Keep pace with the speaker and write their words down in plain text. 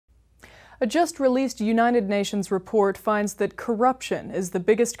A just-released United Nations report finds that corruption is the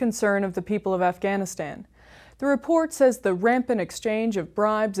biggest concern of the people of Afghanistan. The report says the rampant exchange of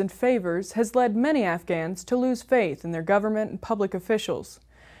bribes and favors has led many Afghans to lose faith in their government and public officials.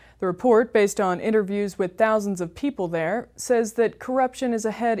 The report, based on interviews with thousands of people there, says that corruption is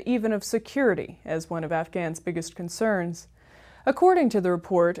ahead even of security as one of Afghans' biggest concerns. According to the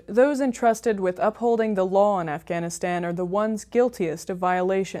report, those entrusted with upholding the law in Afghanistan are the ones guiltiest of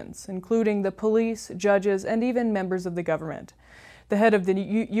violations, including the police, judges, and even members of the government. The head of the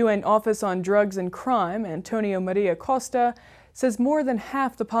UN Office on Drugs and Crime, Antonio Maria Costa, says more than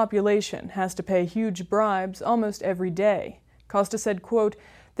half the population has to pay huge bribes almost every day. Costa said, quote,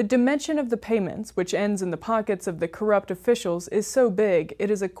 "The dimension of the payments, which ends in the pockets of the corrupt officials, is so big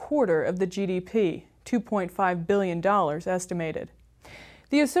it is a quarter of the GDP. $2.5 billion estimated."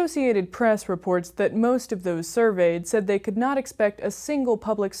 The Associated Press reports that most of those surveyed said they could not expect a single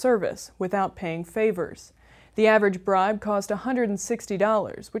public service without paying favors. The average bribe cost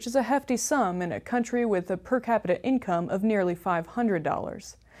 $160, which is a hefty sum in a country with a per capita income of nearly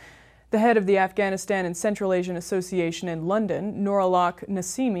 $500. The head of the Afghanistan and Central Asian Association in London, Nourullah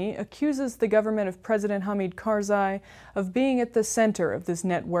Nassimi, accuses the government of President Hamid Karzai of being at the center of this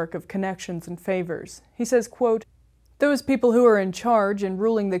network of connections and favors. He says, quote, "Those people who are in charge and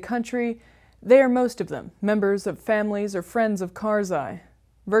ruling the country, they are most of them members of families or friends of Karzai.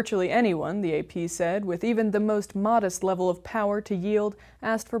 Virtually anyone," the AP said, with even the most modest level of power to yield,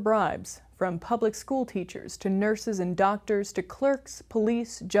 asked for bribes, from public school teachers to nurses and doctors to clerks,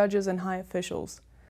 police, judges, and high officials.